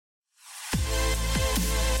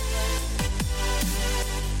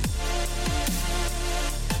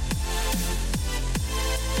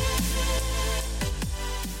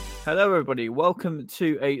Hello, everybody. Welcome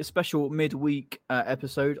to a special midweek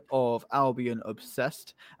episode of Albion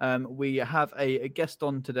Obsessed. We have a guest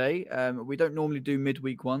on today. We don't normally do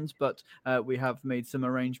midweek ones, but we have made some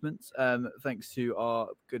arrangements thanks to our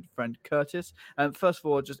good friend Curtis. First of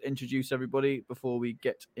all, just introduce everybody before we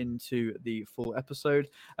get into the full episode.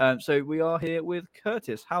 So we are here with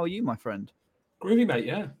Curtis. How are you, my friend? Groovy, mate.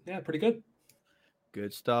 Yeah, pretty good.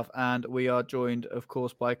 Good stuff. And we are joined, of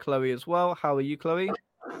course, by Chloe as well. How are you, Chloe?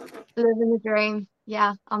 Living the dream.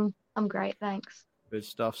 Yeah, I'm great, thanks. Good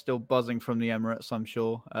stuff. Still buzzing from the Emirates, I'm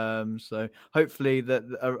sure. So hopefully that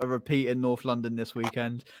a repeat in North London this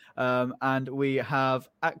weekend. And we have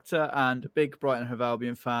actor and big Brighton Hove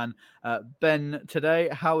Albion fan Ben today.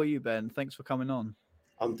 How are you, Ben? Thanks for coming on.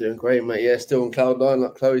 I'm doing great, mate. Yeah, still on cloud nine,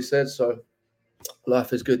 like Chloe said. So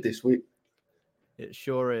life is good this week. It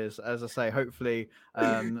sure is. As I say, hopefully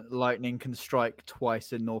lightning can strike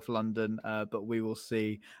twice in North London, but we will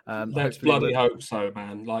see. Let's bloody hope so,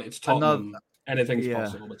 man. Like, it's Tottenham. Anything's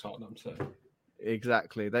possible with Tottenham. So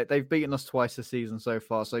exactly, they've beaten us twice this season so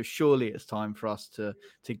far. So surely it's time for us to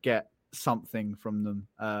get something from them.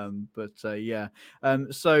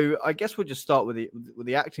 So I guess we'll just start with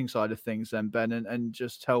the acting side of things then, Ben, and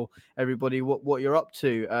just tell everybody what you're up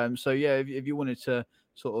to. If you wanted to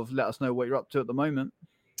sort of let us know what you're up to at the moment.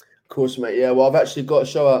 Of course, mate. Yeah, well, I've actually got a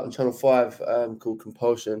show out on Channel 5 called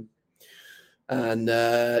Compulsion. And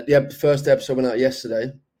the first episode went out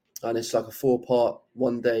yesterday. And it's like a 4-part,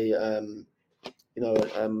 1 day,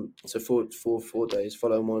 so 4 days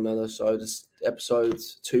following one another. So this episode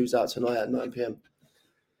 2's out tonight at 9 p.m.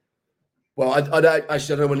 Well, I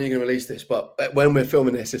don't know when you're going to release this, but when we're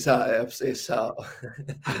filming this, it's out. It's out.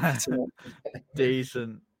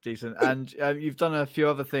 Decent. And you've done a few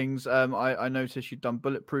other things. I noticed you've done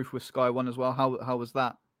Bulletproof with Sky One as well. How was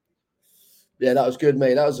that? Yeah, that was good,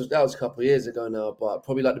 mate. That was a couple of years ago now, but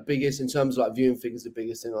probably like the biggest in terms of like viewing figures, the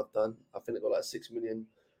biggest thing I've done. I think it got like 6 million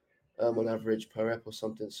on average per ep or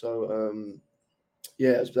something. So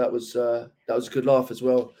that was a good laugh as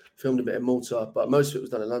well. Filmed a bit in Malta, but most of it was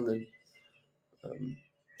done in London.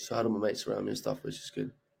 So I had all my mates around me and stuff, which is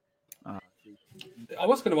good. I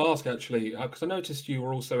was going to ask actually, because I noticed you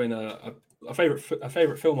were also in a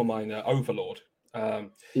favorite film of mine, Overlord. And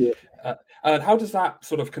how does that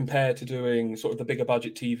sort of compare to doing sort of the bigger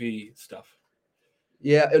budget TV stuff?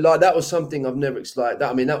 Yeah, like that was something I've never like that.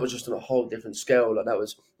 I mean, that was just on a whole different scale. Like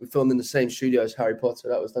we filmed in the same studio as Harry Potter.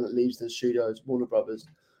 That was done at Leavesden Studios, Warner Brothers.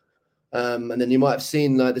 And then you might have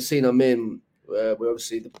seen like the scene I'm in, where we're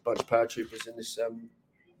obviously the bunch of paratroopers in this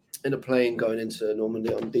in a plane going into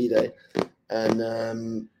Normandy on D-Day,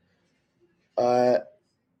 and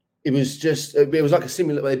it was like a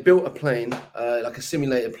simulator. They built a plane, like a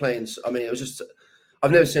simulated plane. So, I mean, it was just.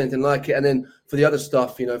 I've never seen anything like it. And then for the other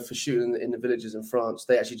stuff, for shooting in the villages in France,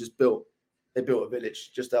 they actually built a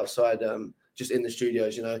village just outside, just in the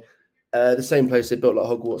studios, the same place they built like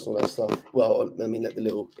Hogwarts and all that stuff. Well, I mean, like the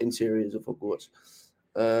little interiors of Hogwarts.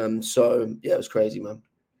 It was crazy, man.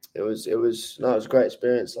 It was a great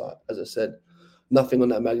experience. Like, as I said, nothing on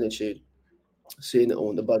that magnitude. Seeing it all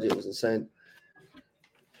in the budget was insane.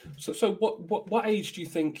 So what age do you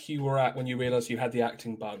think you were at when you realised you had the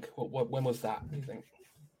acting bug? When was that, do you think?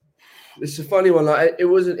 It's a funny one. Like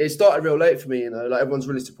it started real late for me, like everyone's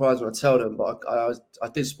really surprised when I tell them, but I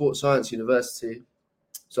did sports science university.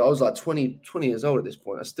 So I was like 20 years old at this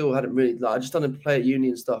point. I still hadn't really, I just done a play at uni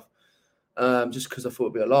and stuff, just because I thought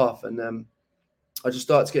it'd be a laugh. And I just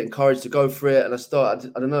started to get encouraged to go for it. And I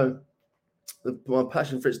don't know, my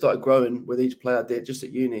passion for it started growing with each play I did just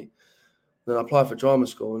at uni. Then I applied for drama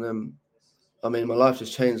school, and then, I mean, my life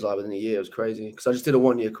just changed like within a year. It was crazy because I just did a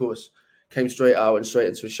 1-year course, came straight out and straight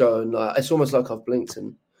into a show, and it's almost like I've blinked,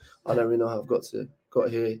 and I don't really know how I've got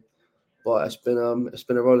here. But it's been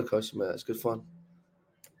a roller coaster, mate. It's good fun.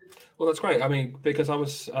 Well, that's great. I mean, because I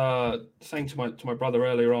was saying to my brother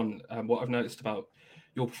earlier on, what I've noticed about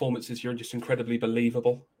your performances, you're just incredibly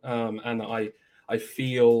believable, and I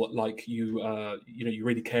feel like you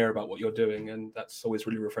really care about what you're doing, and that's always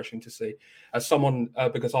really refreshing to see. As someone,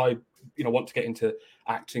 because I want to get into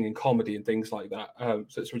acting and comedy and things like that,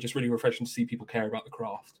 so it's just really refreshing to see people care about the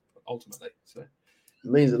craft ultimately. So it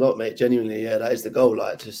means a lot, mate. Genuinely, yeah, that is the goal.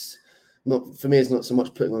 Like, just not for me, it's not so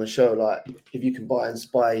much putting on a show. Like, if you can buy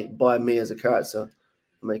me as a character and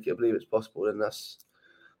make it believe it's possible, then that's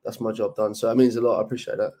my job done. So it means a lot. I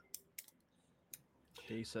appreciate that.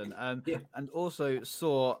 Decent. Yeah. And also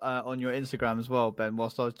saw on your Instagram as well, Ben,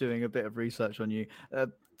 whilst I was doing a bit of research on you, a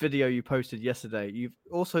video you posted yesterday. You've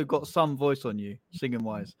also got some voice on you, singing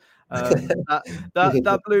wise.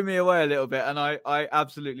 That blew me away a little bit, and I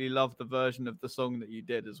absolutely love the version of the song that you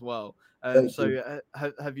did as well. Thank you.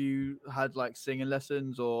 Have you had like singing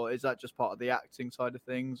lessons, or is that just part of the acting side of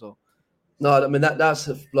things, or? No, I mean that's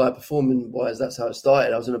like performing wise. That's how it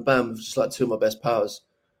started. I was in a band with just like two of my best pals.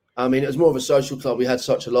 I mean, it was more of a social club. We had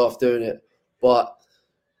such a laugh doing it, but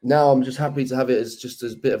now I'm just happy to have it as just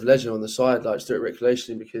as a bit of leisure on the side, like just do it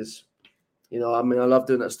recreationally because, you know, I mean, I love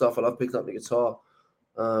doing that stuff. I love picking up the guitar,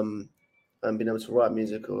 and being able to write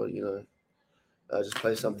music or just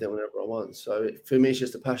play something whenever I want. So for me, it's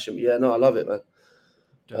just a passion. But yeah, no, I love it, man.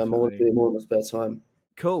 I want to do it more in my spare time.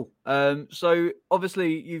 Cool. So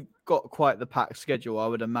obviously you've got quite the packed schedule, I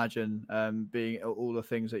would imagine, being all the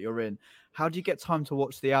things that you're in. How do you get time to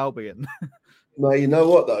watch the Albion? No, you know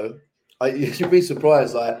what though? You should be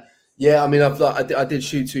surprised. Like, yeah, I mean, I did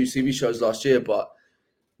shoot 2 TV shows last year, but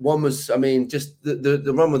one was, I mean, just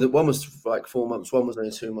the run with it. One was like 4 months, one was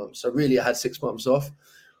only 2 months. So really, I had 6 months off,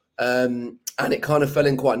 and it kind of fell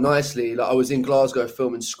in quite nicely. Like I was in Glasgow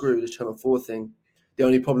filming Screw, the Channel 4 thing. The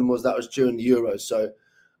only problem was that was during the Euros, so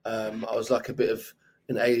I was like a bit of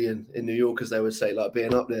an alien in New York, as they would say, like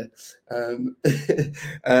being up there.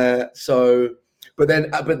 But then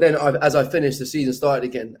as I finished, the season started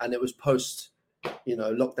again, and it was post,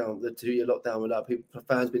 lockdown, the 2-year lockdown without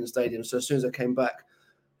fans being in the stadium. So as soon as I came back,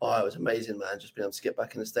 it was amazing, man. Just being able to get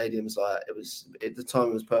back in the stadiums, like the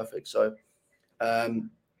timing was perfect. So,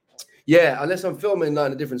 yeah, unless I'm filming like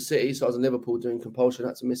in a different city. So I was in Liverpool doing Compulsion,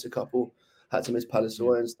 had to miss a couple, had to miss Palace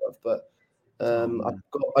away and stuff. But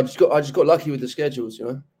I just got lucky with the schedules,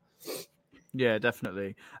 Yeah,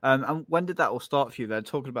 definitely. And when did that all start for you then?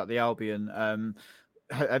 Talking about the Albion,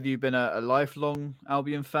 have you been a lifelong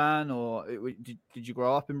Albion fan, or did you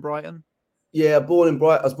grow up in Brighton? Yeah, I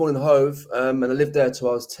was born in Hove, and I lived there till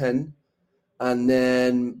I was 10. And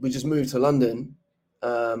then we just moved to London,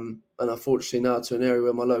 and unfortunately now to an area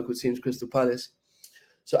where my local team's Crystal Palace.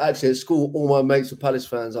 So actually at school, all my mates were Palace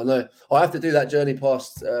fans. I know I have to do that journey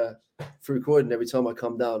past through Croydon every time I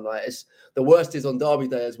come down. Like the worst is on Derby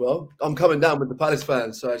Day as well. I'm coming down with the Palace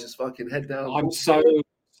fans, so I just fucking head down. I'm so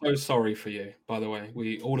sorry for you, by the way.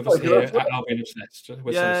 All of us here at Albion Obsessed,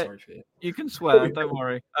 we're so sorry for you. You can swear, don't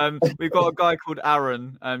worry. We've got a guy called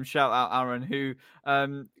Aaron, shout out Aaron, who,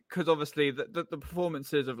 because obviously the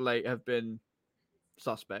performances of late have been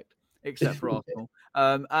suspect, except for Arsenal.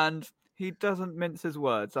 And he doesn't mince his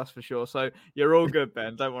words, that's for sure. So you're all good,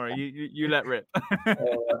 Ben. Don't worry. You let rip.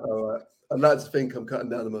 All right. I'd like to think I'm cutting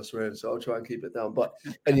down on my swearing, so I'll try and keep it down. But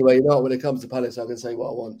anyway, when it comes to Palace, I can say what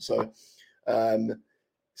I want. So,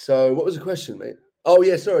 so what was the question, mate? Oh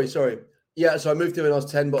yeah, sorry. Yeah, so I moved here when I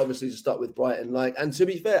was 10, but obviously just stuck with Brighton. And to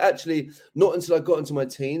be fair, actually, not until I got into my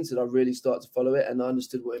teens did I really start to follow it, and I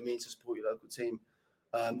understood what it means to support your local team.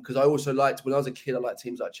 Because I also liked, when I was a kid, I liked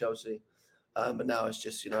teams like Chelsea. But now it's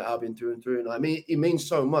just, Albion through and through. And I mean, it means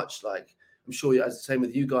so much. Like, I'm sure it's the same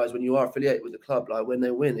with you guys when you are affiliated with the club. Like, when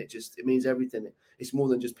they win, it means everything. It's more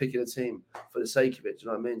than just picking a team for the sake of it. Do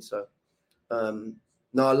you know what I mean? So,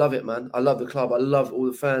 no, I love it, man. I love the club. I love all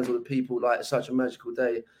the fans, all the people. Like, it's such a magical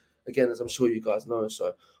day. Again, as I'm sure you guys know.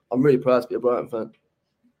 So, I'm really proud to be a Brighton fan.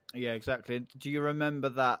 Yeah, exactly. Do you remember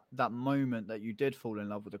that moment that you did fall in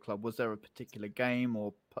love with the club? Was there a particular game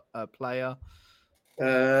or a player?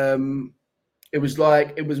 It was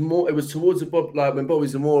towards the Bob, like when Bobby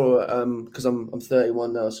Zamora, because I'm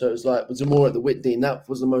 31 now, so it was like Zamora at the Whitdean. That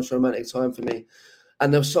was the most romantic time for me,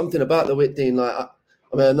 and there was something about the Whitdean. Like,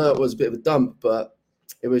 I mean, I know it was a bit of a dump, but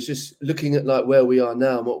it was just looking at like where we are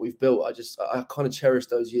now and what we've built. I kind of cherished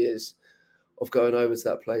those years of going over to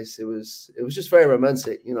that place. It was just very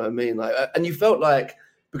romantic, you know what I mean? Like, and you felt like,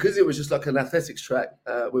 because it was just like an athletics track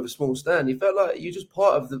with a small stand, you felt like you're just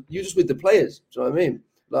with the players. Do you know what I mean?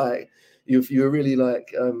 Like, you were really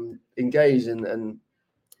like engaged and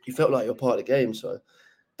you felt like you're part of the game. So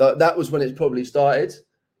that was when it probably started.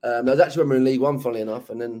 That was actually when we were in League One, funnily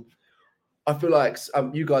enough. And then I feel like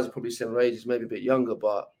you guys are probably similar ages, maybe a bit younger,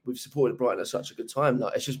 but we've supported Brighton at such a good time.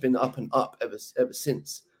 Like, it's just been up and up ever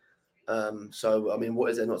since. So, I mean,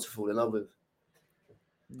 what is there not to fall in love with?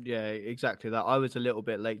 Yeah, exactly that. I was a little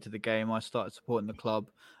bit late to the game. I started supporting the club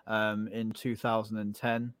in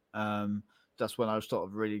 2010. That's when I sort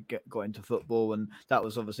of really got into football, and that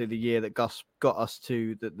was obviously the year that Gus got us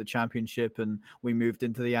to the championship, and we moved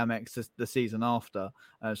into the Amex the season after.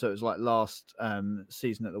 So it was like last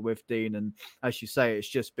season at the Whitdean, and as you say, it's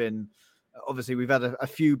just been, obviously we've had a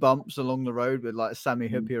few bumps along the road with like Sami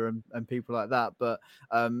Hyypiä and people like that, but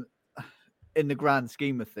in the grand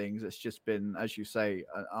scheme of things, it's just been, as you say,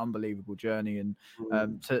 an unbelievable journey. And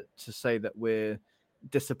to say that we're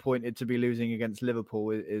disappointed to be losing against Liverpool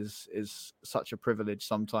is such a privilege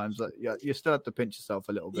sometimes that you still have to pinch yourself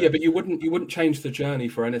a little bit. Yeah, but you wouldn't change the journey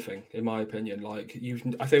for anything, in my opinion. Like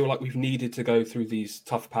I feel like we've needed to go through these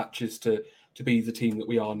tough patches to be the team that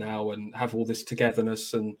we are now and have all this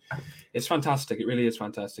togetherness, and it's fantastic. It really is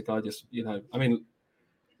fantastic. I just, I mean,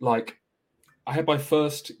 like I had my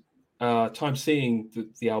first time seeing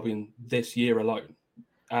the Albion this year alone,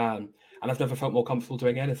 and I've never felt more comfortable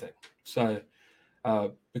doing anything. So.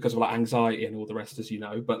 Because of like anxiety and all the rest, as you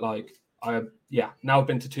know, but like now I've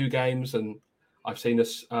been to 2 games and I've seen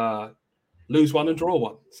us lose 1 and draw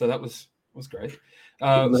 1, so that was great.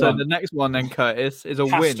 So the next one then, Curtis, is a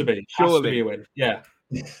win. Has to be a win. Yeah.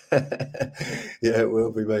 Yeah, it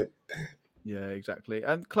will be, mate. Yeah, exactly.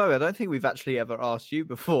 And Chloe, I don't think we've actually ever asked you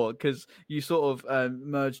before because you sort of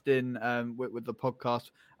merged in with the podcast,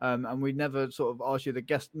 and we never sort of asked you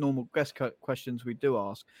the normal guest questions we do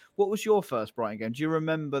ask. What was your first Brighton game? Do you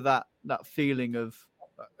remember that feeling of?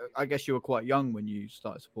 I guess you were quite young when you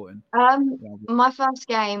started supporting. My first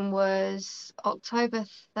game was October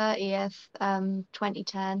 30th,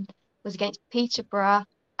 2010. Was against Peterborough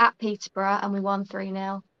at Peterborough, and we won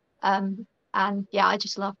 3-0. And yeah, I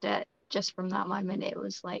just loved it. Just from that moment, it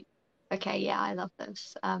was like, okay, yeah, I love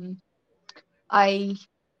this. I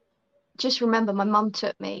just remember my mum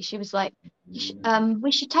took me. She was like,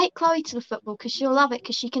 we should take Chloe to the football because she'll love it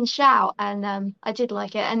because she can shout. And I did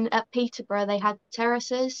like it. And at Peterborough, they had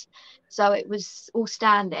terraces, so it was all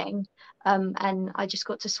standing. And I just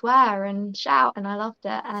got to swear and shout, and I loved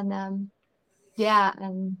it. And yeah,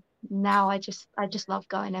 and now I just love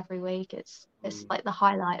going every week. It's like the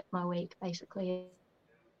highlight of my week, basically.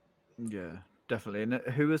 Yeah, definitely. And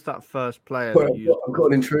who was that first player? Well, I've got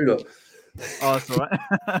an intruder. Oh, that's all right.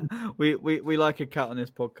 we like a cat on this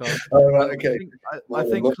podcast. Oh, right, okay. I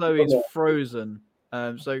think Chloe's frozen.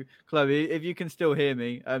 So Chloe, if you can still hear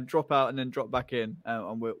me, drop out and then drop back in,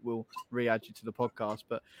 and we'll re-add you to the podcast.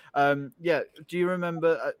 But yeah, do you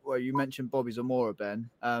remember? Well, you mentioned Bobby Zamora, Ben.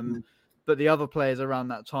 But the other players around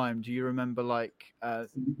that time, do you remember like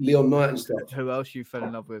Leon Knight and stuff? Who else you fell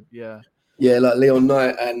in love with? Yeah. Yeah, like Leon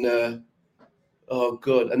Knight and oh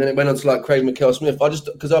god, and then it went on to like Craig McKell-Smith. I just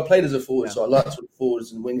because I played as a forward, so I liked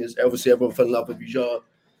forwards and wingers. Obviously, everyone fell in love with Bujar.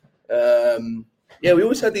 Yeah, we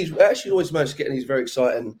always had these. We actually always managed to get these very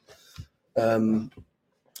exciting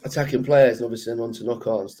attacking players, and obviously then on to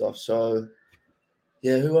knockout and stuff. So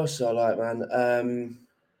yeah, who else I like, man? There's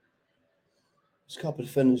a couple of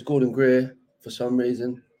defenders. Gordon Greer, for some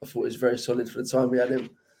reason, I thought he was very solid for the time we had him.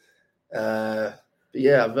 But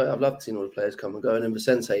yeah, I've loved seeing all the players come and go. And then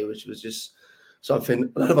Vicente, which was just something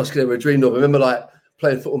none of us could ever have dreamed of. I remember like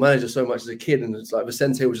playing Football Manager so much as a kid, and it's like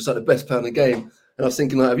Vicente was just like the best player in the game. And I was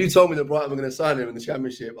thinking, like, have you told me that Brighton were going to sign him in the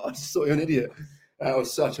Championship? I just thought you're an idiot. That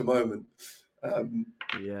was such a moment.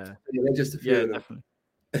 Yeah, just a few of them. Definitely.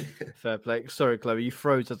 Fair play. Sorry, Chloe, you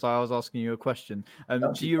froze as I was asking you a question.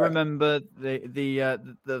 Do you remember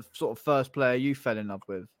the sort of first player you fell in love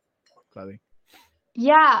with, Chloe?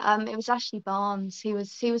 Yeah, it was Ashley Barnes. He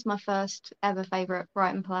was my first ever favourite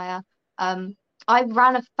Brighton player. I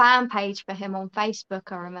ran a fan page for him on Facebook,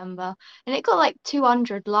 I remember, and it got like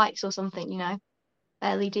 200 likes or something,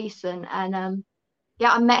 fairly decent. And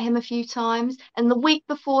yeah, I met him a few times. And the week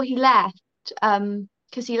before he left,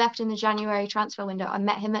 because he left in the January transfer window, I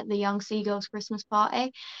met him at the Young Seagulls Christmas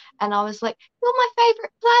party, and I was like, "You're my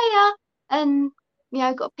favourite player," and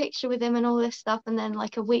got a picture with him and all this stuff. And then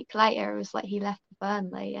like a week later, it was like he left for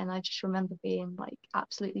Burnley, and I just remember being like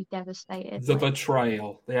absolutely devastated. The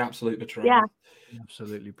betrayal, the absolute betrayal. Yeah,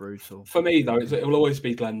 absolutely brutal. For me though, it will always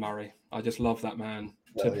be Glenn Murray. I just love that man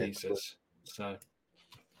to pieces. So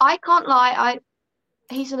I can't lie,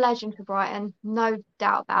 he's a legend for Brighton, no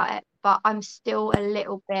doubt about it. But I'm still a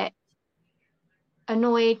little bit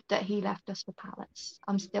annoyed that he left us for Palace.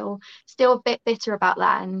 I'm still a bit bitter about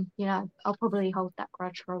that, and I'll probably hold that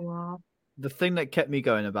grudge for a while. The thing that kept me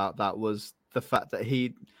going about that was the fact that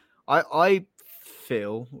I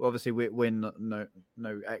feel, obviously we're no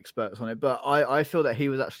experts on it, but I feel that he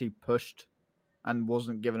was actually pushed and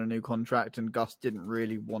wasn't given a new contract, and Gus didn't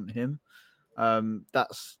really want him.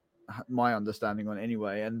 That's my understanding on it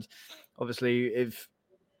anyway. And obviously if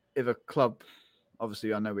a club,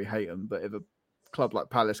 obviously I know we hate them, but if a club like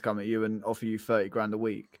Palace come at you and offer you 30 grand a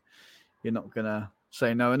week, you're not gonna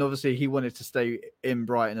say no. And obviously he wanted to stay in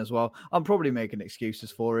Brighton as well. I'm probably making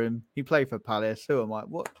excuses for him. He played for Palace. Who am I?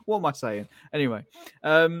 What am I saying? Anyway,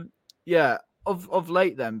 yeah. Of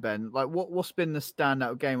late then, Ben, like what's been the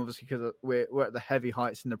standout game? Obviously, because we're at the heavy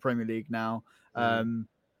heights in the Premier League now.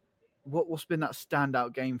 what's been that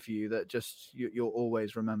standout game for you that just you'll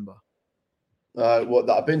always remember? What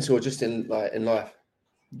that I've been to, or just in life?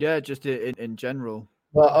 Yeah, just in general.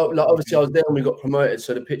 Well, obviously I was there when we got promoted,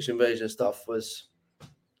 so the pitch invasion stuff was,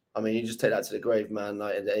 I mean, you just take that to the grave, man.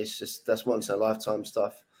 Like, it's just, that's once in a lifetime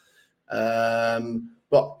stuff.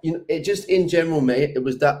 But it just, in general, mate, it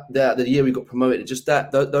was that the year we got promoted. Just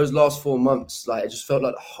those last 4 months, like, it just felt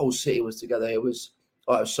like the whole city was together. It was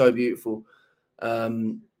so beautiful.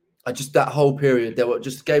 I just, that whole period, there were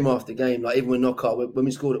just game after game. Like, even with knockout, when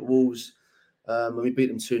we scored at Wolves, when we beat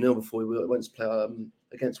them 2-0 before we went to play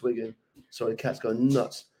against Wigan. Sorry, the cat's going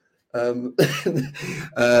nuts. That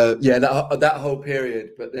whole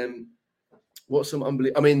period. But then, what's some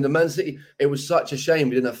unbelievable? I mean, the Man City. It was such a shame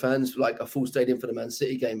we didn't have fans, like a full stadium for the Man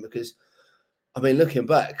City game, because, I mean, looking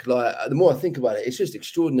back, like, the more I think about it, it's just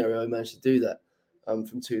extraordinary how we managed to do that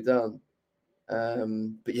from 2 down.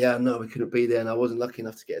 But yeah, no, we couldn't be there, and I wasn't lucky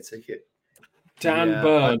enough to get a ticket. Dan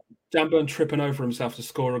Burn tripping over himself to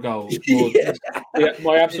score a goal.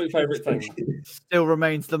 My absolute favourite thing. Still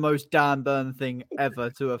remains the most Dan Burn thing ever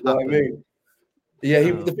to have happened. I mean? Yeah,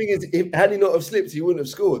 the thing is, had he not have slipped, he wouldn't have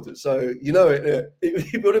scored. So, he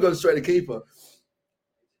would have gone straight to keeper.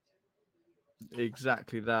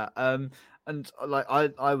 Exactly that. And like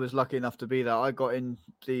I was lucky enough to be there. I got in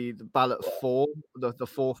the ballot 4, the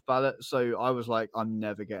fourth ballot. So I was like, I'm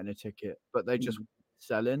never getting a ticket. But they just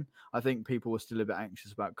selling. I think people were still a bit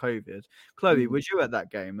anxious about COVID. Chloe, was you at that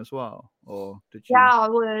game as well, or did you? Yeah, I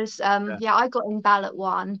was. I got in ballot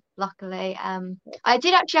 1, luckily. I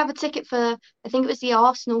did actually have a ticket for, I think it was the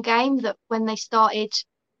Arsenal game, that when they started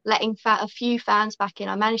letting a few fans back in,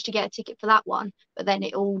 I managed to get a ticket for that one, but then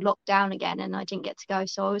it all locked down again and I didn't get to go,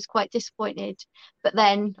 so I was quite disappointed. But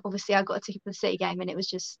then obviously I got a ticket for the City game, and it was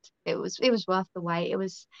worth the wait. It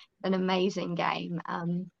was an amazing game.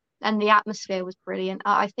 And the atmosphere was brilliant.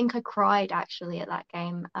 I think I cried actually at that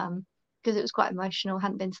game because it was quite emotional. I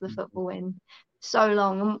hadn't been to the football in so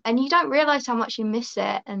long. And you don't realise how much you miss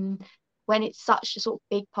it, and when it's such a sort of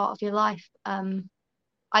big part of your life.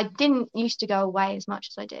 I didn't used to go away as much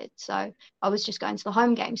as I did. So I was just going to the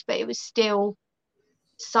home games, but it was still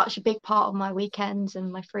such a big part of my weekends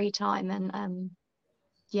and my free time. And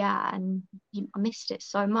I missed it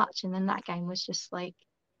so much. And then that game was just like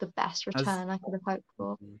the best return I could have hoped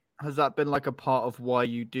for. Has that been like a part of why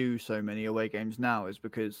you do so many away games now? Is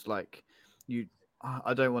because like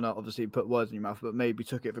I don't want to obviously put words in your mouth, but maybe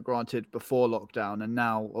took it for granted before lockdown, and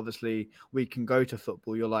now obviously we can go to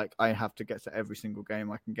football. You're like, I have to get to every single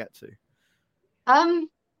game I can get to.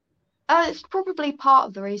 It's probably part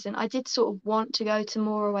of the reason. I did sort of want to go to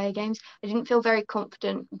more away games. I didn't feel very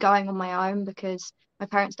confident going on my own because my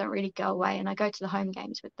parents don't really go away, and I go to the home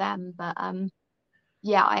games with them. But I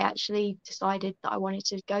actually decided that I wanted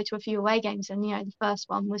to go to a few away games, and the first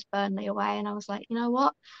one was Burnley away, and I was like, you know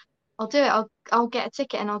what? I'll do it. I'll get a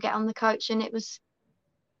ticket and I'll get on the coach. And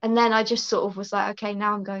then I just sort of was like, okay,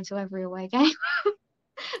 now I'm going to every away game.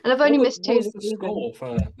 And I've only missed 2. What was the score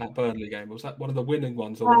for that Burnley game? Was that one of the winning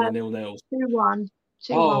ones or one of the 0-0s? 2-1.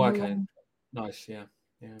 Oh, okay. Nice, yeah.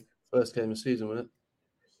 First game of the season, wasn't it?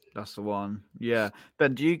 That's the one. Yeah.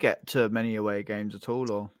 Ben, do you get to many away games at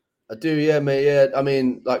all, or? I do, yeah, mate. Yeah, I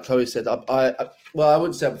mean, like Chloe said, I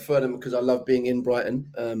wouldn't say I prefer them because I love being in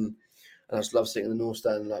Brighton. And I just love sitting in the North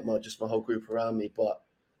Stand, like my whole group around me. But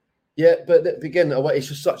yeah, but again, it's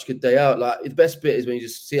just such a good day out. Like, the best bit is when you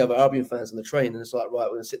just see other Albion fans on the train, and it's like, right,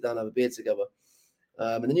 we're gonna sit down and have a beer together.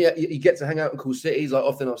 And then you get to hang out in cool cities. Like,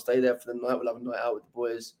 often I'll stay there for the night. We'll have a night out with the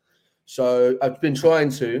boys. So I've been trying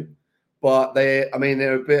to, but they're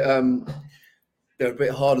a bit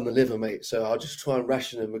hard on the liver, mate. So I'll just try and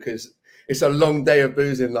ration them because it's a long day of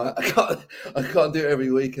boozing. Like, I can't do it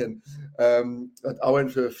every weekend. I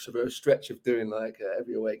went through a stretch of doing like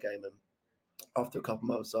every away game, and after a couple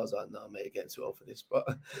of months, I was like, "No, mate, getting too old for this." But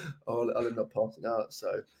I'll end up passing out.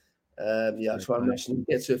 So I try and ration,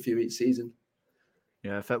 get to a few each season.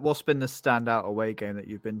 Yeah. What's been the standout away game that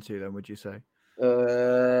you've been to? Then, would you say?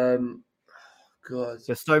 God,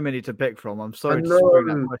 there's so many to pick from. I'm sorry to spring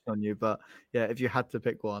that question on you, but yeah, if you had to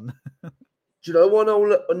pick one. Do you know one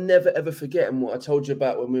I'll never ever forget, and what I told you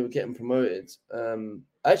about when we were getting promoted?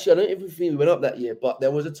 Actually, I don't even think we went up that year, but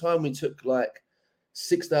there was a time we took like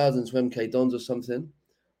 6,000 to MK Dons or something.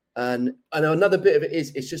 And I know another bit of it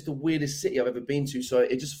is it's just the weirdest city I've ever been to. So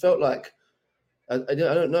it just felt like I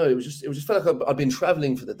don't know. It just felt like I'd been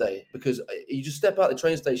traveling for the day, because you just step out the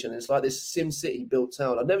train station and it's like this Sim City built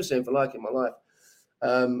town. I've never seen anything like it in my life.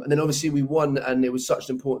 And then obviously we won, and it was such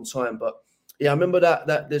an important time. But yeah, I remember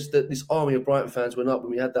that this army of Brighton fans went up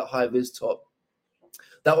when we had that high vis top.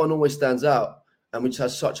 That one always stands out, and we just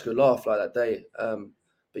had such a good laugh like that day.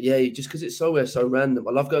 But yeah, just because it's so random.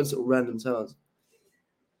 I love going to little random towns.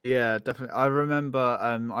 Yeah, definitely. I remember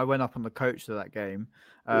I went up on the coach to that game,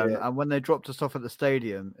 and when they dropped us off at the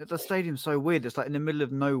stadium's so weird. It's like in the middle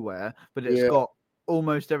of nowhere, but it's got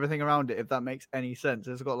almost everything around it, if that makes any sense.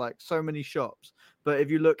 It's got like so many shops, but if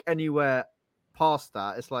you look anywhere past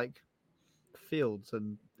that, it's like fields,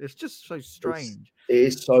 and it's just so strange. It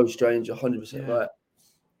is so strange, 100% right.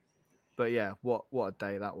 But yeah, what a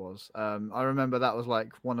day that was. I remember that was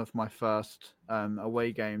like one of my first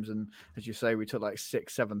away games, and as you say, we took like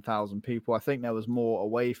 6,000-7,000 people. I think there was more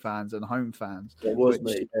away fans than home fans. It was,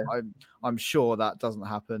 mate. Yeah. I'm sure that doesn't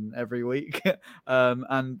happen every week.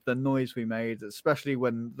 And the noise we made, especially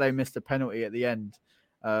when they missed a penalty at the end.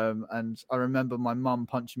 And I remember my mum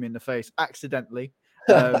punching me in the face accidentally.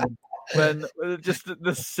 When just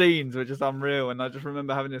the scenes were just unreal, and I just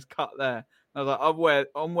remember having this cut there. I was like,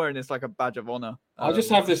 I'm wearing this like a badge of honor. I just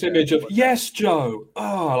have this image of yes, Joe.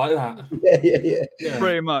 Oh, like that. Yeah.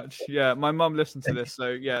 Pretty much. Yeah. My mum listened to this, so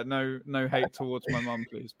yeah, no hate towards my mum,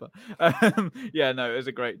 please. But yeah, no, it was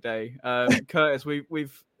a great day. Curtis,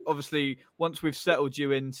 we've obviously once we've settled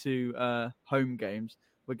you into home games,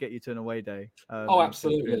 we'll get you to an away day.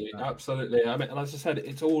 Absolutely. I mean, as I said,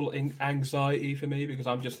 it's all in anxiety for me because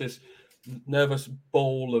I'm just this nervous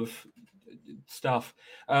ball of stuff,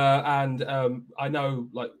 and I know,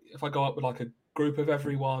 like, if I go up with like a group of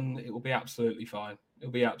everyone, it will be absolutely fine.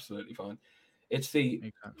 It's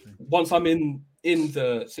once I'm in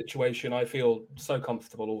the situation, I feel so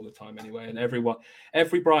comfortable all the time anyway. And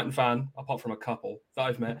every Brighton fan, apart from a couple that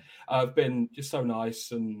I've met, have been just so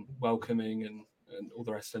nice and welcoming and all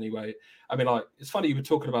the rest anyway. I mean, like, it's funny, we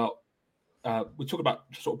talk about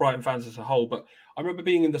sort of Brighton fans as a whole, but I remember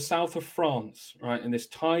being in the south of France, right, in this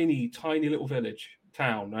tiny little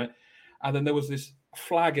town, right, and then there was this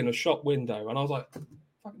flag in a shop window, and I was like,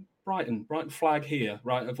 fucking Brighton flag here,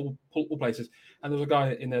 right, of all places, and there was a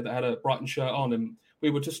guy in there that had a Brighton shirt on, and we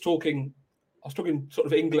were just talking. I was talking sort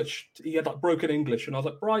of English. He had like broken English, and I was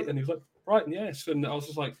like, Brighton. He was like, Brighton, yes, and I was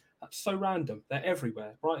just like, that's so random. They're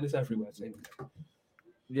everywhere. Brighton is everywhere.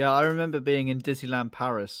 Yeah, I remember being in Disneyland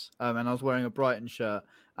Paris, and I was wearing a Brighton shirt,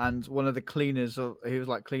 and one of the cleaners, he was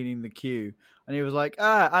like cleaning the queue, and he was like,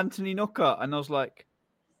 Anthony Knockaert, and I was like,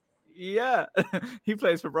 yeah, he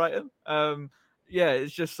plays for Brighton. Yeah,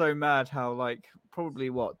 it's just so mad how, like, probably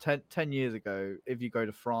 10 years ago, if you go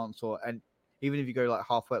to France and even if you go like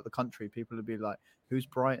halfway up the country, people would be like, who's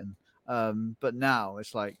Brighton? But now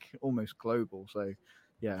it's like almost global. So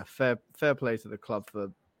yeah, fair play to the club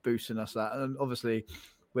for boosting us that. And obviously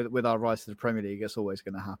with our rise to the Premier League, it's always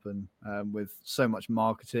going to happen with so much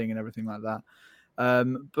marketing and everything like that.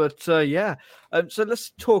 So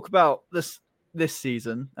let's talk about this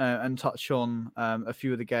season and touch on a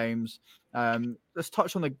few of the games. Let's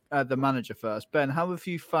touch on the manager first. Ben, how have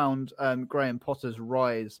you found Graham Potter's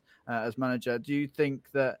rise as manager? Do you think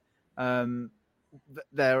that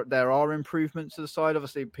there are improvements to the side?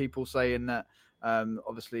 Obviously, people saying that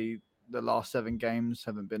obviously the last 7 games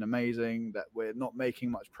haven't been amazing, that we're not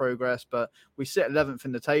making much progress, but we sit 11th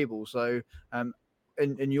in the table. So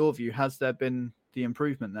in your view, has there been the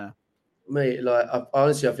improvement there? Mate, like,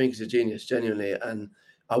 honestly, I think he's a genius, genuinely. And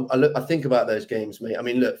I think about those games, mate. I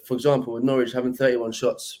mean, look, for example, with Norwich having 31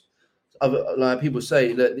 shots, like people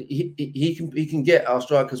say, that he can get our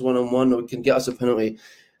strikers one-on-one, or can get us a penalty.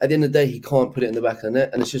 At the end of the day, he can't put it in the back of the net.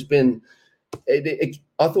 And it's just been,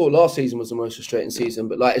 I thought last season was the most frustrating season,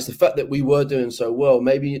 but like, it's the fact that we were doing so well,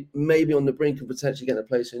 maybe on the brink of potentially getting a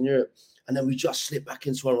place in Europe, and then we just slip back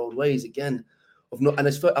into our old ways again.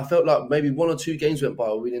 I felt like maybe 1 or 2 games went by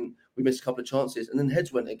where we missed a couple of chances, and then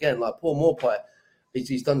heads went again. Like poor Maupay,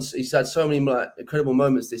 he's had so many like incredible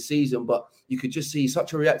moments this season, but you could just see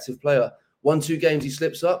such a reactive player. 1-2 games he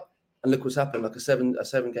slips up, and look what's happened, like a 7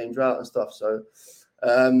 game drought and stuff. So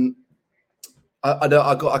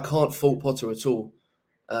I can't fault Potter at all,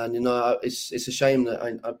 and it's a shame that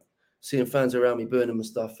I'm seeing fans around me booing him and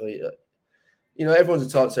stuff. Everyone's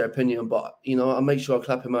entitled to their opinion, but I make sure I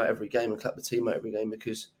clap him out every game and clap the team out every game,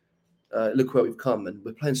 because look where we've come, and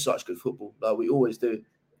we're playing such good football, like we always do.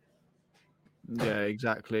 Yeah,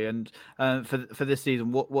 exactly. And for this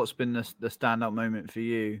season, what's been the standout moment for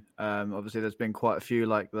you? Obviously, there's been quite a few,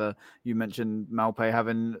 like you mentioned Maupay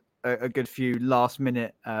having a good few last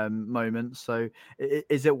minute moments. So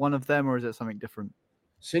is it one of them, or is it something different?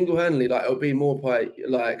 Single-handedly, like, it'll be Maupay.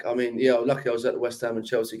 Like, I mean, yeah, lucky I was at the West Ham and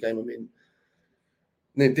Chelsea game. I mean,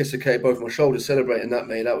 nearly dislocated both my shoulders celebrating that,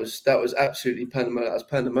 mate. That was absolutely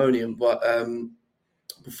pandemonium. But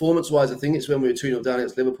performance-wise, I think it's when we were 2-0 down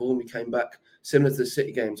against Liverpool and we came back, similar to the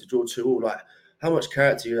City game, to draw 2-2. Like, how much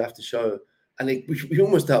character you have to show and we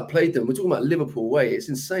almost outplayed them. We're talking about Liverpool away. It's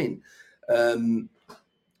insane.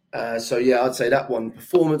 So yeah, I'd say that one,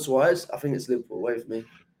 performance-wise, I think it's Liverpool away for me.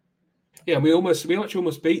 Yeah, we actually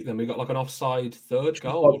almost beat them. We got like an offside third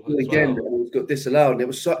goal again, and it got disallowed, and it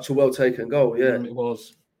was such a well taken goal. Yeah, it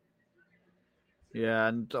was. Yeah,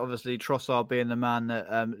 and obviously Trossard being the man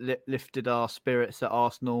that lifted our spirits at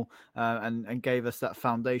Arsenal and gave us that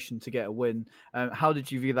foundation to get a win. How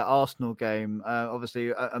did you view that Arsenal game?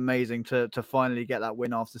 Obviously, amazing to finally get that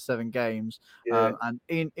win after 7 games. Yeah.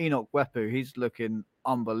 And Enoch Wepu, he's looking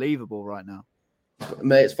unbelievable right now.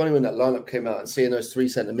 Mate, it's funny when that lineup came out and seeing those 3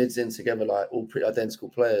 centre mids in together, like all pretty identical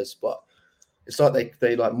players, but it's like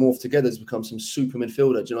they like morph together to become some super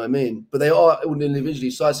midfielder. Do you know what I mean? But they are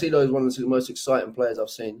individually. So I see those one of the most exciting players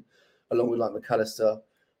I've seen, along with like McAllister.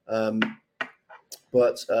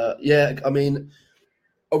 Yeah, I mean,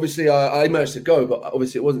 obviously I managed to go, but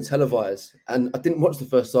obviously it wasn't televised, and I didn't watch the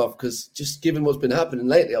first half because just given what's been happening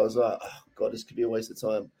lately, I was like, oh God, this could be a waste of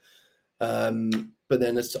time. But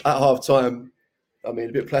then at half time, I mean,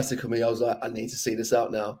 a bit plastic of me, I was like, I need to see this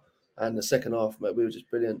out now. And the second half, mate, we were just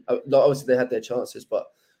brilliant. Obviously, they had their chances, but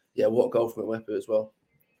yeah, what a goal from Wepu as well.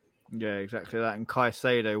 Yeah, exactly that. And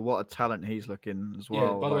Caicedo, what a talent he's looking as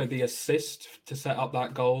well. Yeah, by the way, the assist to set up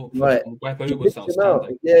that goal right. from Wepu was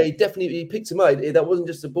outstanding. Yeah, he picked him out. That wasn't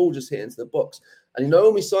just a ball just hitting into the box. And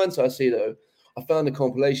when we signed Caicedo, I found a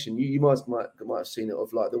compilation. You might have seen it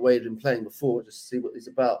of like the way he'd been playing before, just to see what he's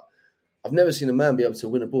about. I've never seen a man be able to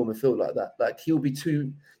win a ball in midfield like that. Like he'll be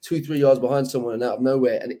 2-3 yards behind someone and out of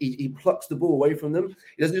nowhere, and he plucks the ball away from them.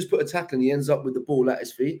 He doesn't just put a tackle and he ends up with the ball at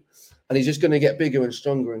his feet, and he's just going to get bigger and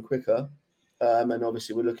stronger and quicker. And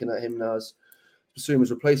obviously we're looking at him now as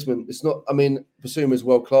Basuma's replacement. It's not. I mean, Basuma's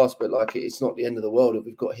world class, but like it's not the end of the world if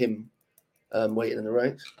we've got him waiting in the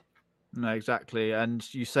ranks. No, exactly. And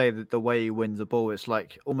you say that the way he wins the ball, it's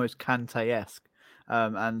like almost Kante-esque.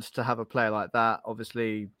 And to have a player like that,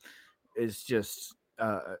 obviously, is just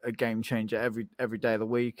a game changer every day of the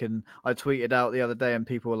week. And I tweeted out the other day and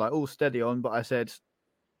people were like, oh, steady on. But I said,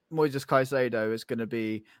 Moises Caicedo is going to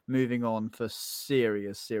be moving on for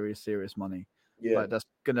serious money. Yeah. Like that's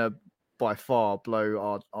going to by far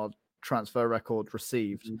blow our transfer record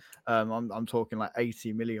received. I'm talking like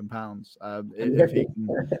 £80 million. If he can,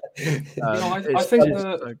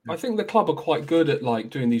 I think the club are quite good at like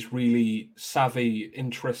doing these really savvy,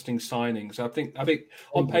 interesting signings. I think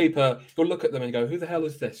on paper you'll look at them and go, "Who the hell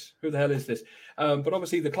is this? Who the hell is this?" But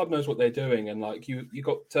obviously the club knows what they're doing, and like you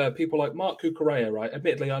got people like Marc Cucurella, right?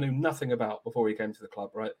 Admittedly, I knew nothing about before he came to the club,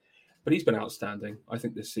 right? But he's been outstanding, I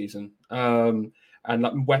think, this season. And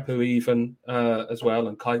like Wepu even as well.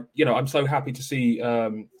 And I'm so happy to see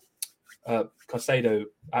Caicedo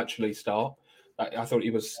actually start. I thought he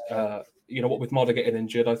was, with Modder getting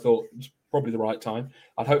injured, I thought it was probably the right time.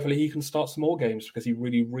 And hopefully he can start some more games because he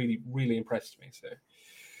really, really, really impressed me. So.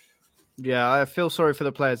 Yeah, I feel sorry for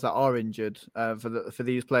the players that are injured, for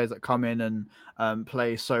these players that come in and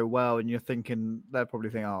play so well, and you're thinking, they're probably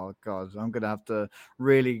thinking, oh, God, I'm going to have to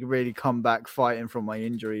really, really come back fighting from my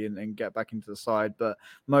injury and get back into the side. But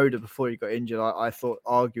Moder, before he got injured, I thought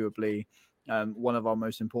arguably one of our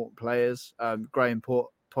most important players. Graham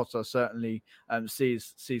Potter certainly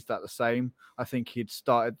sees that the same. I think he'd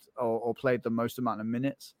started or played the most amount of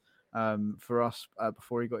minutes for us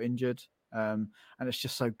before he got injured. And it's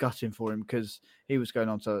just so gutting for him because he was going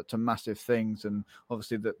on to massive things, and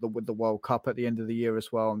obviously with the World Cup at the end of the year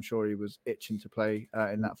as well, I'm sure he was itching to play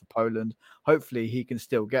in that for Poland. Hopefully he can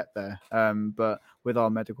still get there, but with our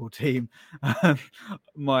medical team, I'm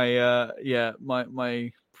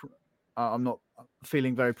not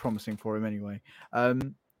feeling very promising for him anyway.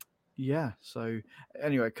 So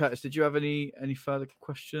anyway, Curtis, did you have any further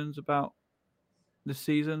questions about this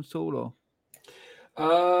season at all, or?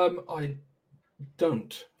 I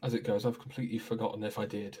don't, as it goes. I've completely forgotten if I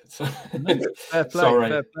did. So fair play, sorry,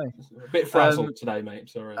 fair play. A bit frazzled today, mate.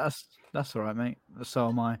 Sorry. That's all right, mate. So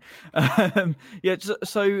am I.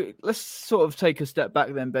 So let's sort of take a step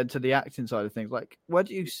back then, Ben, to the acting side of things. Like, where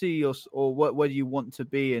do you see where do you want to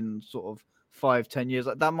be in sort of 5-10 years?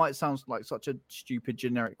 Like that might sound like such a stupid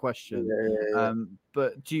generic question. Yeah.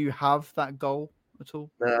 But do you have that goal at all?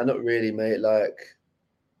 Nah, not really, mate. Like,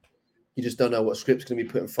 you just don't know what script's going to be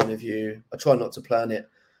put in front of you. I try not to plan it.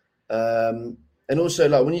 And also,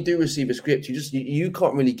 like, when you do receive a script, you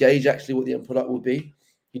can't really gauge actually what the end product will be.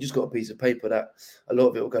 You just got a piece of paper that a lot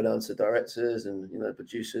of it will go down to directors and,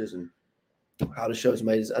 producers and how the show's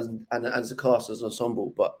made and as the cast as an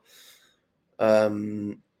ensemble. But I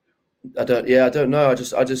don't know. I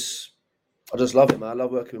just love it, man. I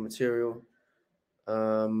love working with material.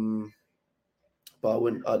 But I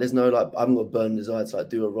wouldn't. There's no I haven't got a burning desire to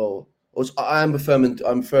do a role I'm referring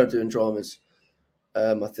to doing dramas.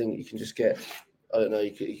 I think you can just get, I don't know,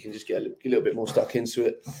 you can just get a little bit more stuck into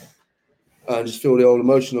it and just feel the old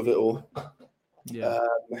emotion of it all. Yeah.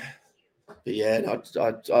 But yeah,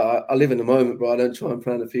 I live in the moment, bro. I don't try and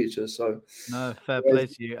plan the future. So No, fair play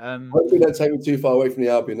to you. Hopefully, don't take me too far away from the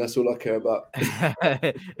Albion. That's all I care about.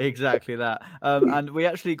 Exactly that. And we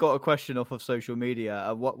actually got a question off of social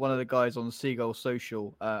media. One of the guys on Seagull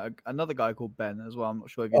Social, another guy called Ben as well. I'm not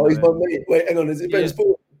sure if you know he's him. my mate. Wait, hang on. Is it Ben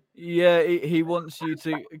Sport? Yeah, he wants you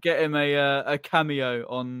to get him a cameo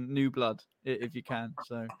on New Blood if you can.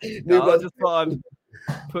 So I just thought I'd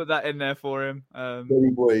put that in there for him.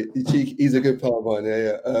 Boy, he's a good part of mine.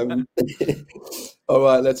 Yeah. All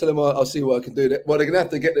right, let's tell him I'll see what I can do. Well, they're gonna have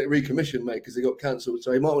to get it recommissioned, mate, because they got cancelled.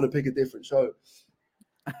 So he might want to pick a different show.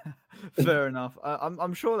 Fair enough.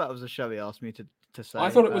 I'm sure that was a show he asked me to say. I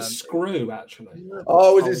thought it was Screw, actually.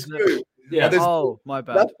 Oh, was it Screw? Yeah. My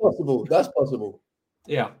bad. That's possible.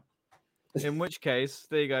 Yeah. In which case,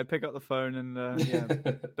 there you go. Pick up the phone and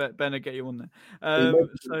Ben will get you on there.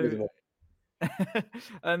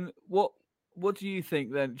 And what do you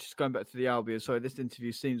think then? Just going back to the Albion. Sorry, this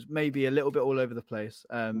interview seems maybe a little bit all over the place.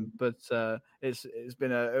 But it's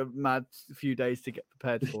been a mad few days to get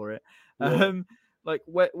prepared for it. Like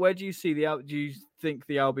where do you see do you think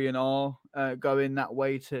the Albion are going that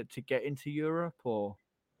way to get into Europe or?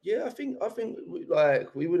 Yeah, I think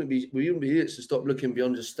like we wouldn't be idiots to stop looking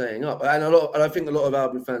beyond just staying up, and I think a lot of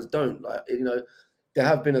Albion fans don't. Like, you know, there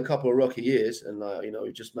have been a couple of rocky years, and like, you know,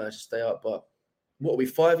 we just managed to stay up. But what are we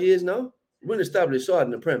 5 years now? We're an established side in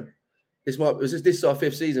the Prem. This is our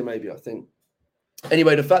 5th season, maybe, I think.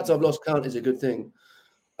 Anyway, the fact I've lost count is a good thing.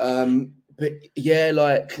 But yeah,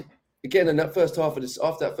 like again, in that first half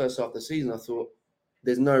after that first half of the season, I thought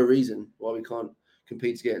there's no reason why we can't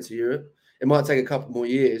compete to get into Europe. It might take a couple more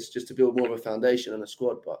years just to build more of a foundation and a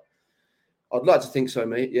squad, but I'd like to think so,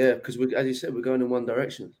 mate. Yeah, because as you said, we're going in one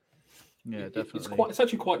direction. Yeah, definitely. It's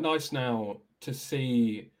actually quite nice now to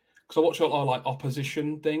see, because I watch a lot of like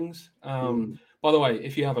opposition things. By the way,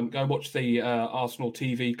 if you haven't, go watch the Arsenal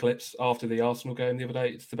TV clips after the Arsenal game the other day.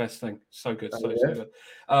 It's the best thing. So good, so good.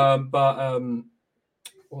 But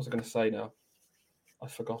what was I going to say now?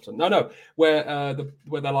 I've forgotten. No. Where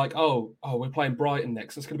they're like, oh, we're playing Brighton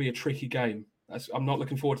next. It's going to be a tricky game. I'm not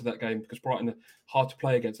looking forward to that game because Brighton are hard to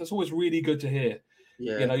play against. That's always really good to hear.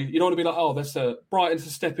 Yeah. You know, you don't want to be like, oh, Brighton's a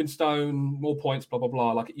stepping stone, more points, blah blah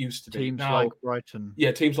blah, like it used to be. Teams like Brighton.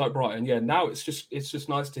 Yeah, teams like Brighton. Yeah, now it's just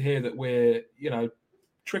nice to hear that we're, you know,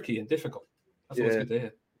 tricky and difficult. That's always good to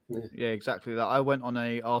hear. Yeah, exactly that. I went on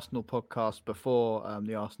a Arsenal podcast before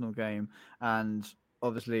the Arsenal game, and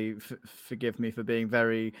obviously forgive me for being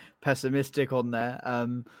very pessimistic on there.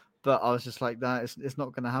 But I was just like, that it's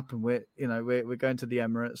not going to happen. We're going to the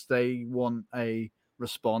Emirates. They want a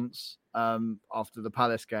response after the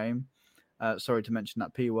Palace game. Sorry to mention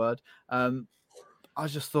that P word. I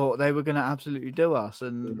just thought they were going to absolutely do us,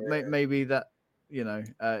 and maybe that, you know,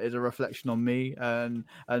 is a reflection on me and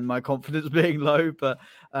my confidence being low. But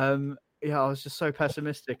yeah, I was just so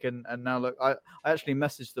pessimistic, and now look, I actually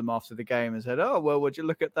messaged them after the game and said, "Oh well, would you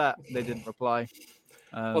look at that?" They didn't reply.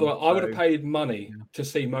 By the way, I would have paid money to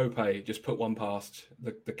see Mopé just put one past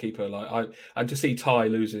the keeper, and to see Ty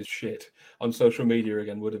lose his shit on social media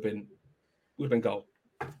again would have been gold.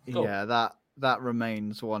 Yeah, that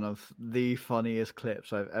remains one of the funniest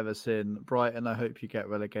clips I've ever seen. Brighton, I hope you get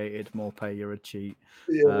relegated. Mopé, you're a cheat.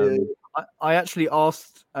 I actually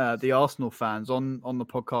asked the Arsenal fans on the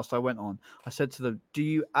podcast I went on. I said to them, "Do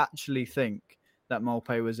you actually think that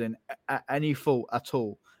Mopé was in any fault at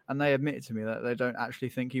all?" And they admitted to me that they don't actually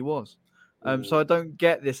think he was. So I don't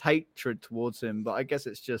get this hatred towards him, but I guess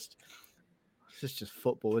it's just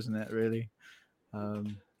football, isn't it? Really.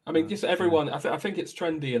 I mean, just everyone. I think it's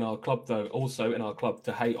trendy in our club, though. Also in our club,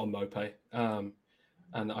 to hate on Mopé, and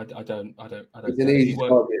I don't. It's an easy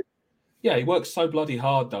target. Yeah, he works so bloody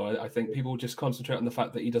hard, though. I think people just concentrate on the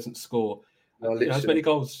fact that he doesn't score as many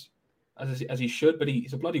goals as he should, but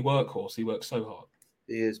he's a bloody workhorse. He works so hard.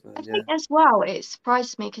 He is, man. I think as well, it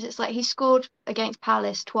surprised me because it's like he scored against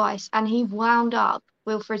Palace twice and he wound up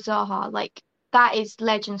Wilfried Zaha. Like, that is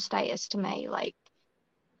legend status to me. Like,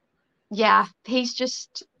 yeah, he's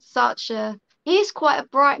just he is quite a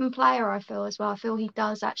Brighton player, I feel, as well. I feel he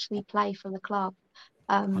does actually play for the club.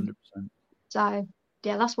 100%. So,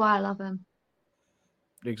 yeah, that's why I love him.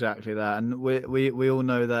 Exactly that, and we all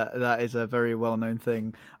know that is a very well known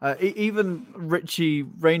thing. Even Richie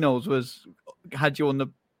Reynolds had you on the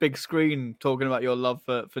big screen talking about your love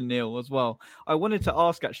for Neil as well. I wanted to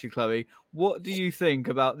ask actually, Chloe, what do you think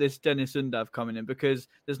about this Dennis Undav coming in? Because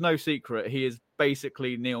there's no secret, he is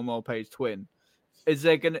basically Neil Mopé's twin. Is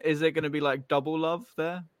there gonna be like double love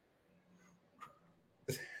there?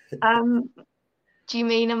 Do you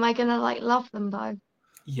mean am I gonna like love them both?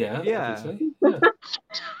 Yeah, Yeah. obviously. Yeah.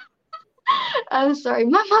 I'm sorry,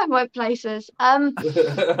 my mind went places.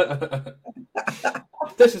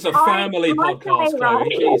 This is a family my podcast, Chloe.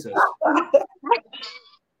 favourite. Jesus.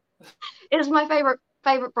 It's my favorite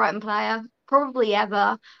Brighton player, probably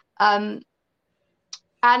ever. And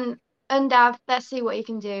Undav, let's see what he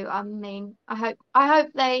can do. I mean, I hope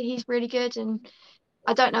he's really good, and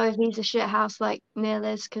I don't know if he's a shit house like Neil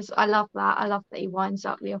is, because I love that. I love that he winds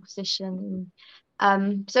up the opposition.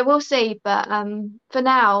 And so we'll see. But for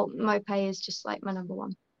now, Mopé is just like my number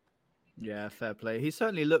one. Yeah, fair play. He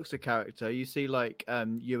certainly looks a character. You see, like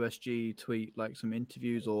USG tweet like some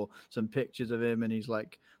interviews or some pictures of him, and he's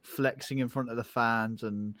like flexing in front of the fans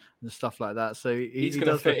and stuff like that. So he's going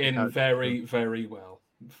to fit in very, very well.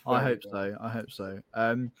 I hope so.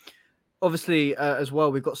 Obviously, as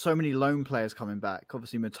well, we've got so many loan players coming back.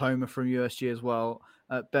 Obviously, Matoma from USG as well.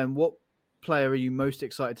 Ben, what player are you most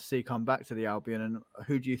excited to see come back to the Albion, and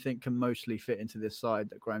who do you think can mostly fit into this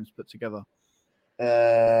side that Graham's put together?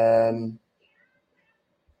 Undav's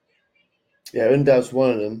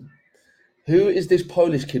one of them. Who is this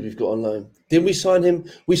Polish kid we've got on loan? Didn't we sign him?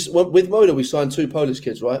 With Moda, we signed 2 Polish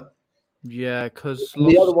kids, right? Yeah, because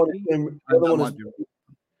the other one is.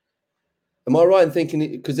 Am I right in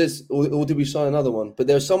thinking because or did we sign another one? But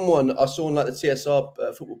there's someone I saw on like the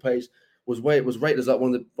TSR football page was rated as like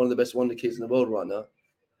one of the best wonder kids in the world right now.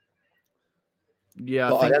 Yeah,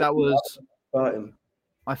 but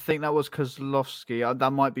I think that was Kozlowski.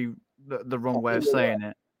 That might be the wrong way of saying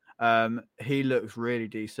it. He looks really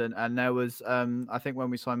decent, and there was I think when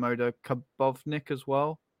we signed Moda, Kabovnik as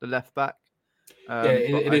well, the left back.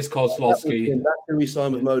 It is Kozlowski. That's who we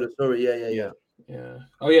signed with Moda. Sorry, yeah.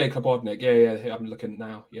 Oh yeah, Kabovnik. Yeah. I'm looking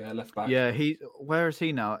now. Yeah, left back. Yeah, where is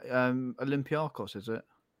he now? Olympiacos, is it?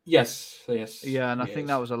 Yes. Yeah, and I think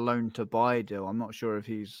that was a loan to buy deal. I'm not sure if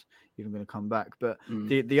he's even going to come back. But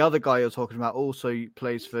the other guy you're talking about also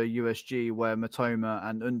plays for USG, where Matoma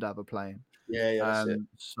and Undav are playing. Yeah.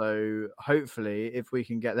 So hopefully, if we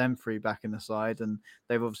can get them 3 back in the side, and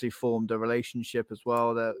they've obviously formed a relationship as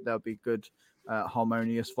well, there'll be good,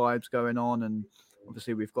 harmonious vibes going on. And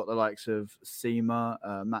obviously, we've got the likes of Seema,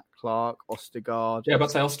 Matt Clark, Ostergaard. Yeah, but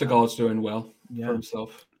Ostergaard's doing well for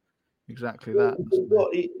himself. Exactly that.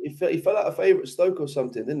 He fell out of favourite Stoke or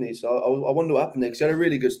something, didn't he? So I wonder what happened there, because he had a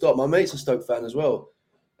really good start. My mate's a Stoke fan as well.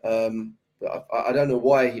 But I don't know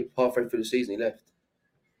why halfway through the season he left.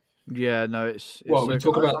 Yeah, no, it's well, we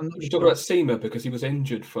talk about Seema because he was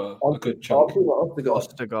injured for a good chunk.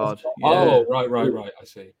 Ostergaard. Yeah. Oh, right. I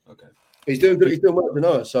see. Okay. He's doing good. He's doing well, you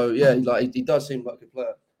know. So yeah, he does seem like a good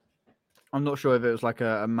player. I'm not sure if it was like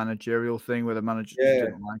a managerial thing where the manager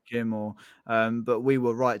didn't like him, or but we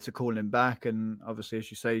were right to call him back. And obviously, as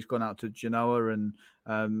you say, he's gone out to Genoa, and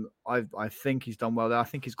I think he's done well there. I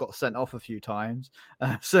think he's got sent off a few times,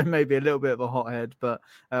 so maybe a little bit of a hothead. But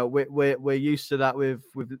we're used to that with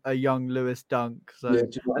a young Lewis Dunk. So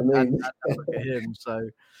and look at him. So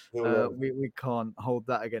we can't hold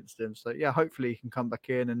that against him. So yeah, hopefully he can come back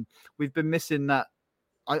in. And we've been missing that.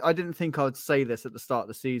 I didn't think I would say this at the start of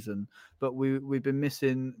the season, but we've been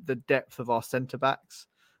missing the depth of our centre backs.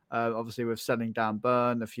 Obviously, we're selling down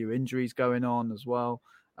Burn, a few injuries going on as well.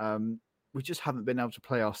 We just haven't been able to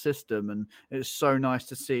play our system, and it's so nice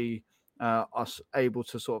to see us able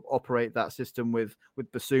to sort of operate that system with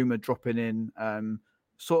Basuma dropping in,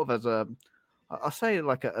 sort of as I say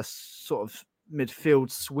like a sort of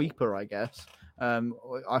midfield sweeper, I guess.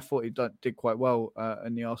 I thought he did quite well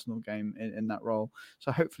in the Arsenal game in that role.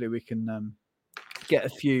 So hopefully we can get a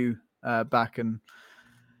few back and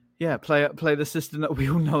play the system that we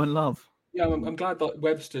all know and love. Yeah, I'm glad that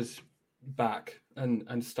Webster's back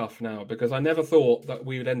and stuff now, because I never thought that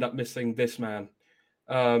we would end up missing this man,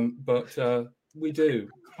 but we do.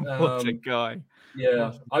 What a guy!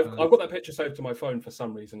 Yeah, I've got that picture saved to my phone for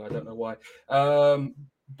some reason. I don't know why.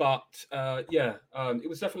 But it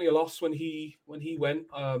was definitely a loss when he went,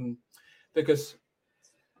 because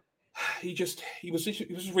he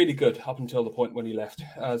was really good up until the point when he left.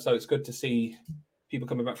 So it's good to see people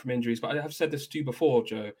coming back from injuries. But I have said this to you before,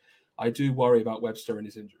 Joe. I do worry about Webster and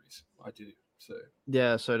his injuries. I do. So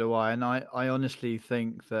yeah, so do I. And I honestly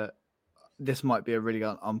think that this might be a really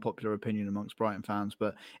unpopular opinion amongst Brighton fans,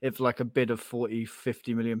 but if like a bid of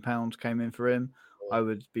 40-50 million pounds came in for him, I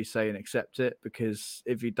would be saying accept it, because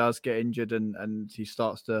if he does get injured and he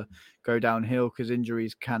starts to go downhill, because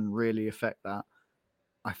injuries can really affect that,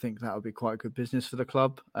 I think that would be quite good business for the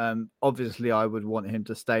club. Obviously, I would want him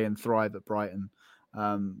to stay and thrive at Brighton,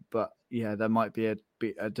 but yeah, there might be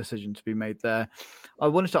a decision to be made there. I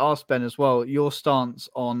wanted to ask Ben as well your stance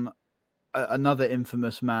on another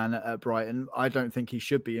infamous man at Brighton. I don't think he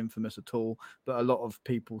should be infamous at all, but a lot of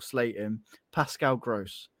people slate him. Pascal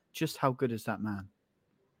Gross. Just how good is that man?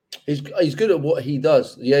 He's good at what he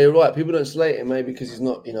does. Yeah, you're right. People don't slate him maybe because he's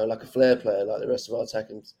not, like a flair player like the rest of our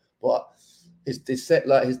attacking. But his set,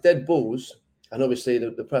 like his dead balls, and obviously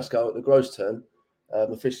the Pascal, the Gross turn,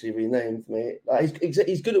 officially renamed for me. Like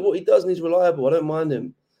he's good at what he does and he's reliable. I don't mind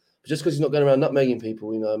him. But just because he's not going around nutmegging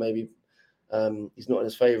people, maybe he's not in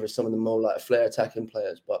his favour as some of the more like flair attacking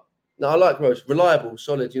players. But no, I like Gross. Reliable,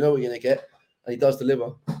 solid. You know what you're going to get, and he does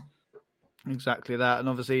deliver. Exactly that. And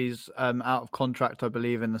obviously he's out of contract, I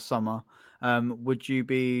believe, in the summer. Would you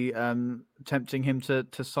be tempting him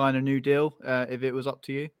to sign a new deal if it was up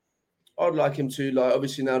to you? I'd like him to. Like,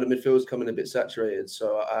 obviously now the midfield's coming a bit saturated,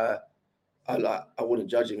 so I wouldn't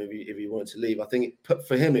judge him if he wanted to leave. I think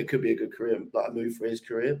for him it could be a good career, like a move for his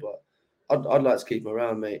career. But I'd like to keep him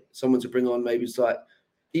around, mate. Someone to bring on, maybe it's like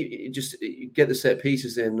just get the set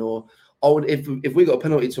pieces in, or I would if we got a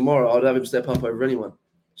penalty tomorrow, I'd have him step up over anyone.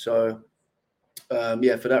 So.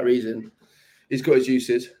 Yeah, for that reason, he's got his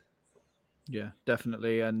uses. Yeah,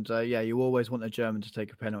 definitely. And you always want a German to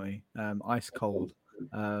take a penalty. Ice cold,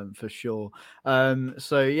 for sure.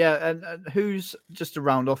 So, yeah, and who's, just to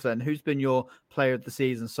round off then, who's been your player of the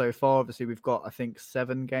season so far? Obviously, we've got, I think,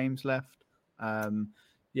 7 games left.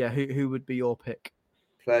 Who would be your pick?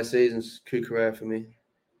 Player season's Cucurella for me.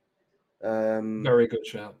 Very good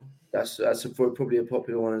shout. That's probably a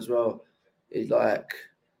popular one as well. He's like...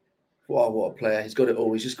 Wow, what a player. He's got it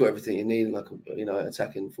all. He's just got everything you need, like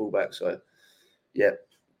attacking fullback. So, yeah.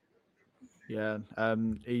 Yeah,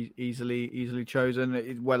 easily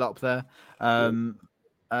chosen. Well up there.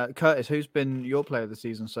 Curtis, who's been your player of the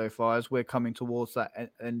season so far as we're coming towards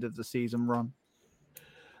that end of the season run?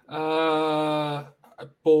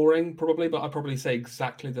 Boring, probably, but I'd probably say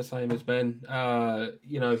exactly the same as Ben.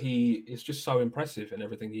 He is just so impressive in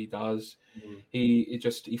everything he does.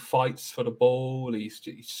 He fights for the ball. He's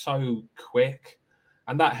so quick,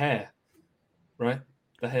 and that hair, right?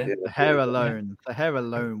 The hair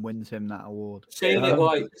alone wins him that award. Seeing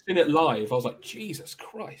it live, I was like, Jesus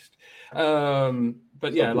Christ.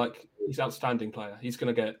 But yeah, like he's an outstanding player. He's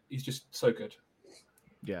just so good.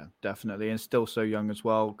 Yeah, definitely. And still so young as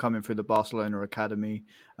well, coming through the Barcelona Academy.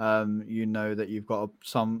 That you've got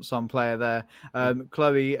some player there.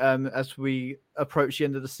 Chloe, as we approach the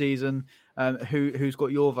end of the season, who's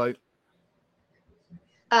got your vote?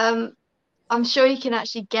 I'm sure you can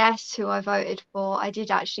actually guess who I voted for. I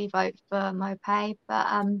did actually vote for Maupay, but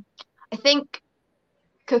I think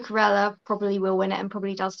Cucurella probably will win it and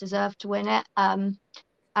probably does deserve to win it.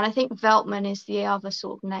 And I think Veltman is the other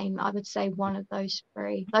sort of name. I would say one of those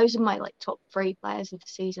 3. Those are my top 3 players of the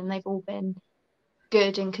season. They've all been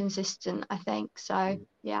good and consistent, I think. So,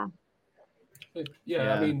 yeah.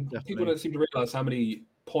 Yeah, I mean, definitely. People don't seem to realise how many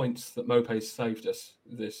points that Maupay saved us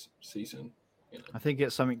this season. I think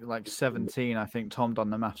it's something like 17. I think Tom done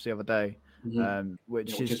the maths the other day,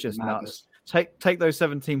 which is just nuts. Take those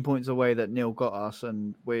 17 points away that Neil got us,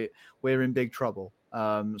 and we're in big trouble.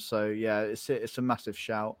 So yeah, it's a massive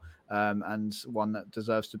shout, and one that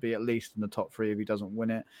deserves to be at least in the top 3 if he doesn't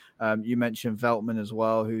win it. You mentioned Veltman as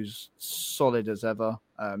well, who's solid as ever.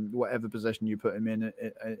 Whatever position you put him in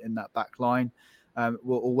that back line,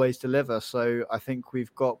 will always deliver. So I think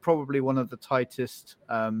we've got probably one of the tightest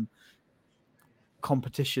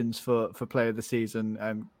competitions for player of the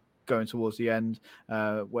season going towards the end,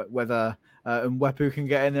 whether Mwepu can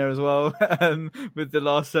get in there as well with the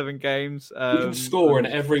last 7 games. He can score in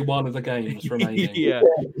every one of the games remaining. Yeah,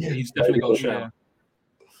 he's definitely got a shout. Yeah.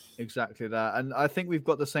 Exactly that. And I think we've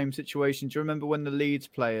got the same situation. Do you remember when the Leeds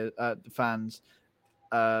fans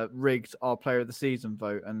rigged our player of the season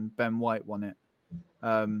vote and Ben White won it?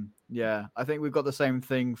 Yeah, I think we've got the same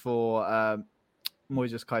thing for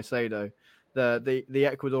Moises Caicedo. The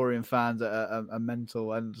Ecuadorian fans are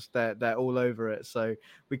mental and they're all over it. So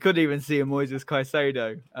we could even see a Moises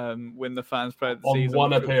Caicedo win the fans player of the season.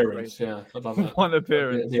 On one appearance, yeah. I love that. One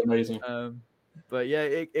appearance. That'd be amazing. But yeah,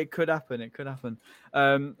 it could happen. It could happen.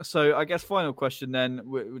 So I guess final question then.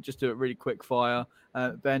 We'll just do it really quick fire.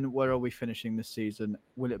 Ben, where are we finishing this season?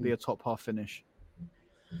 Will it be a top half finish?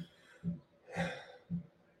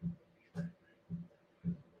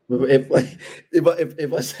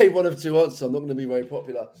 If I say one of 2 answers, I'm not going to be very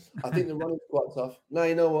popular. I think the run is quite tough. No,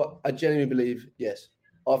 you know what? I genuinely believe yes.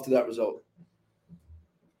 After that result,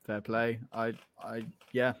 fair play. I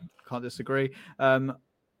can't disagree.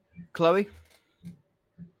 Chloe?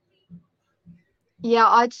 Yeah,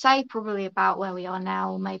 I'd say probably about where we are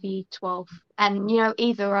now, maybe 12th, And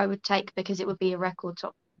either I would take because it would be a record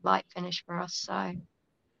top flight finish for us. So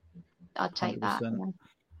I'd take 100%. that. Yeah.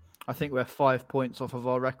 I think we're 5 points off of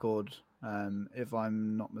our record, if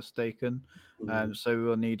I'm not mistaken. So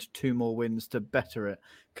we'll need 2 more wins to better it.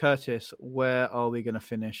 Curtis, where are we going to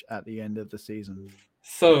finish at the end of the season?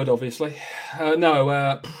 3rd, obviously. No,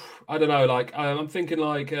 I don't know. Like I'm thinking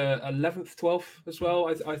like 11th, 12th as well.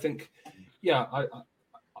 I think, yeah.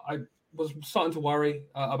 I was starting to worry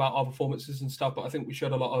about our performances and stuff, but I think we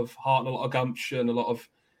showed a lot of heart and a lot of gumption, a lot of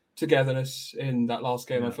togetherness in that last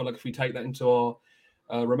game. Yeah. I feel like if we take that into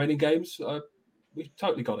our remaining games, we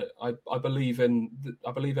totally got it. I believe in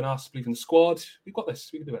us, believe in the squad. We've got this.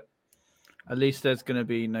 We can do it. At least there's going to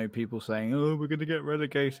be no people saying, "Oh, we're going to get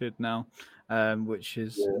relegated now," which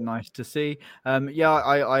is nice to see.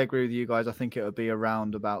 I agree with you guys. I think it would be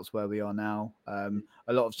around about where we are now.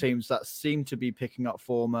 A lot of teams that seem to be picking up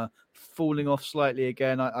form are falling off slightly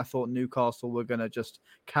again. I thought Newcastle were going to just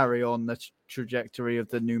carry on the trajectory of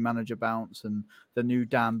the new manager bounce and the new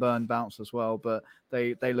Dan Burn bounce as well, but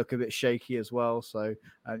they look a bit shaky as well. So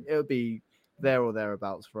it'll be there or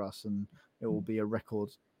thereabouts for us, and it will be a record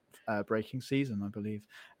breaking season, I believe.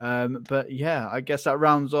 But yeah, I guess that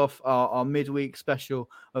rounds off our midweek special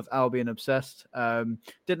of Albion Obsessed.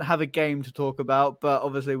 Didn't have a game to talk about, but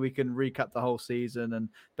obviously we can recap the whole season. And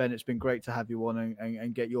Ben, it's been great to have you on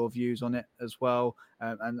and get your views on it as well,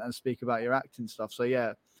 and speak about your acting stuff. So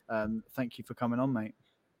yeah, thank you for coming on, mate.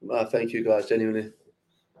 Thank you guys, genuinely.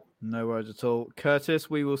 No worries at all. Curtis,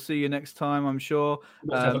 we will see you next time, I'm sure.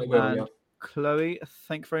 Definitely will, yeah. Chloe,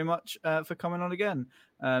 thanks very much for coming on again.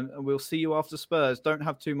 We'll see you after Spurs. Don't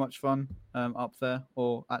have too much fun up there,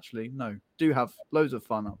 or actually, no, do have loads of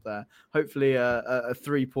fun up there. Hopefully,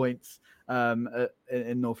 3 points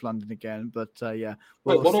in North London again. But yeah,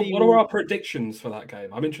 what are our predictions for that game?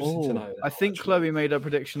 I'm interested to know. I think Chloe made a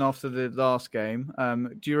prediction after the last game.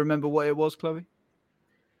 Do you remember what it was, Chloe?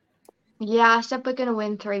 Yeah, I said we're going to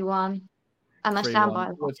win 3-1. And I stand by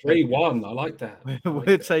that. 3-1. I like that.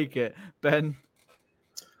 We'll take it. Ben?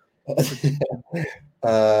 Yeah,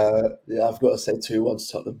 I've got to say 2-1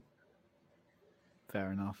 to Tottenham.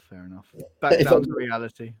 Fair enough. Back down to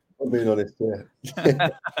reality. I'm being honest, yeah.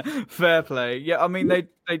 Fair play. Yeah, I mean,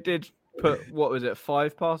 they did put, what was it,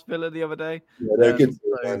 5 past Villa the other day? Yeah, they're good.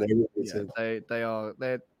 They are.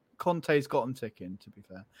 Conte's got them ticking, to be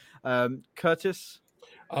fair. Curtis?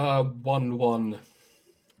 1-1.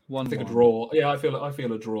 I think a draw. Yeah, I feel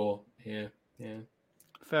a draw here. Yeah.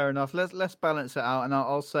 Fair enough. Let's balance it out, and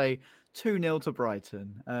I'll say 2-0 to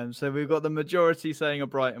Brighton. So we've got the majority saying a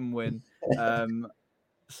Brighton win.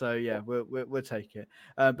 So yeah, we'll take it.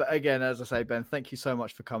 But again, as I say, Ben, thank you so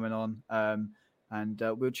much for coming on. And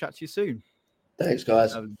we'll chat to you soon. Thanks,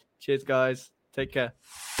 guys. Cheers, guys. Take care.